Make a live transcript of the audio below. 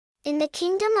In the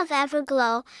kingdom of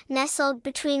Everglow, nestled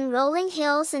between rolling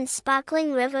hills and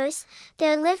sparkling rivers,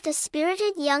 there lived a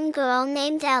spirited young girl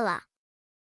named Ella.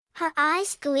 Her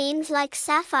eyes gleamed like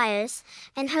sapphires,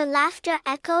 and her laughter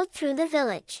echoed through the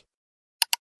village.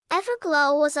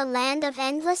 Everglow was a land of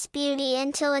endless beauty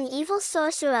until an evil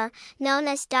sorcerer, known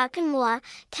as Darkenmore,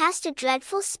 cast a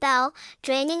dreadful spell,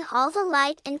 draining all the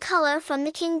light and color from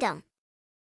the kingdom.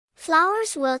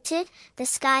 Flowers wilted, the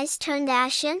skies turned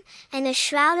ashen, and a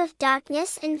shroud of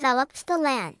darkness enveloped the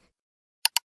land.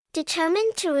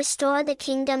 Determined to restore the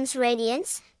kingdom's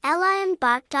radiance, Ella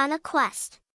embarked on a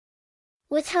quest.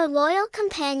 With her loyal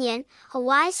companion, a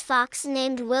wise fox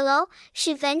named Willow,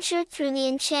 she ventured through the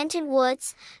enchanted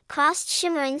woods, crossed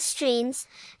shimmering streams,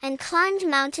 and climbed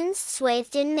mountains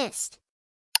swathed in mist.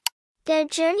 Their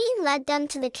journey led them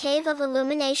to the Cave of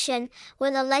Illumination, where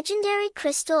the legendary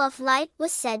Crystal of Light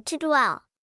was said to dwell.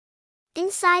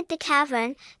 Inside the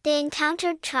cavern, they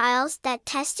encountered trials that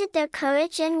tested their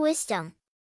courage and wisdom.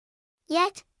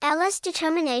 Yet, Ella's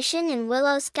determination and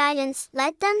Willow's guidance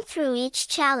led them through each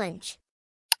challenge.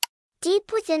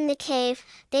 Deep within the cave,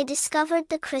 they discovered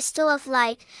the Crystal of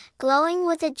Light, glowing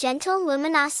with a gentle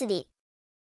luminosity.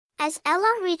 As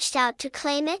Ella reached out to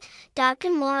claim it,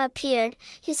 Darkenmore appeared,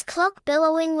 his cloak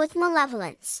billowing with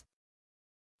malevolence.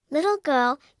 "Little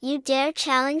girl, you dare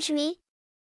challenge me?"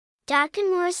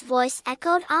 Darkenmore's voice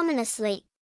echoed ominously.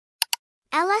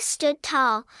 Ella stood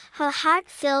tall, her heart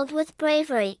filled with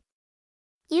bravery.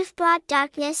 "You've brought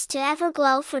darkness to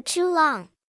Everglow for too long.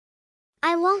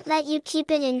 I won't let you keep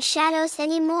it in shadows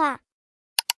anymore."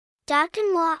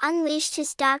 Darkenmore unleashed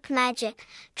his dark magic,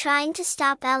 trying to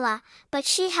stop Ella, but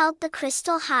she held the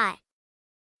crystal high.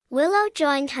 Willow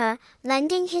joined her,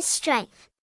 lending his strength.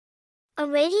 A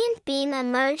radiant beam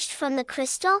emerged from the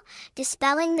crystal,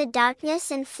 dispelling the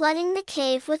darkness and flooding the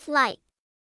cave with light.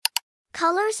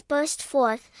 Colors burst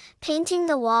forth, painting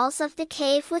the walls of the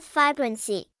cave with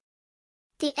vibrancy.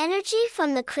 The energy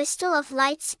from the Crystal of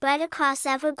Light spread across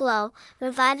Everglow,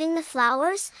 reviving the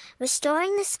flowers,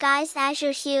 restoring the sky's azure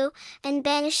hue, and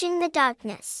banishing the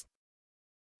darkness.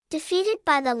 Defeated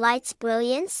by the light's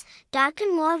brilliance,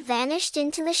 Darkenmore vanished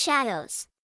into the shadows.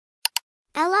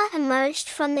 Ella emerged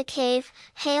from the cave,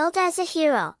 hailed as a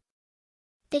hero.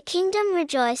 The kingdom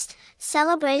rejoiced,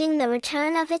 celebrating the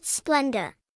return of its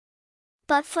splendor.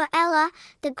 But for Ella,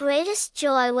 the greatest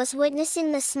joy was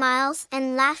witnessing the smiles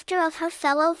and laughter of her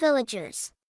fellow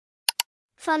villagers.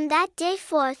 From that day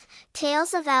forth,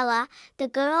 tales of Ella, the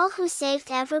girl who saved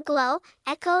Everglow,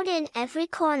 echoed in every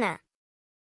corner.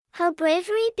 Her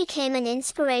bravery became an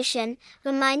inspiration,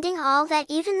 reminding all that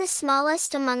even the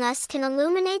smallest among us can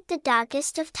illuminate the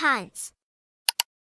darkest of times.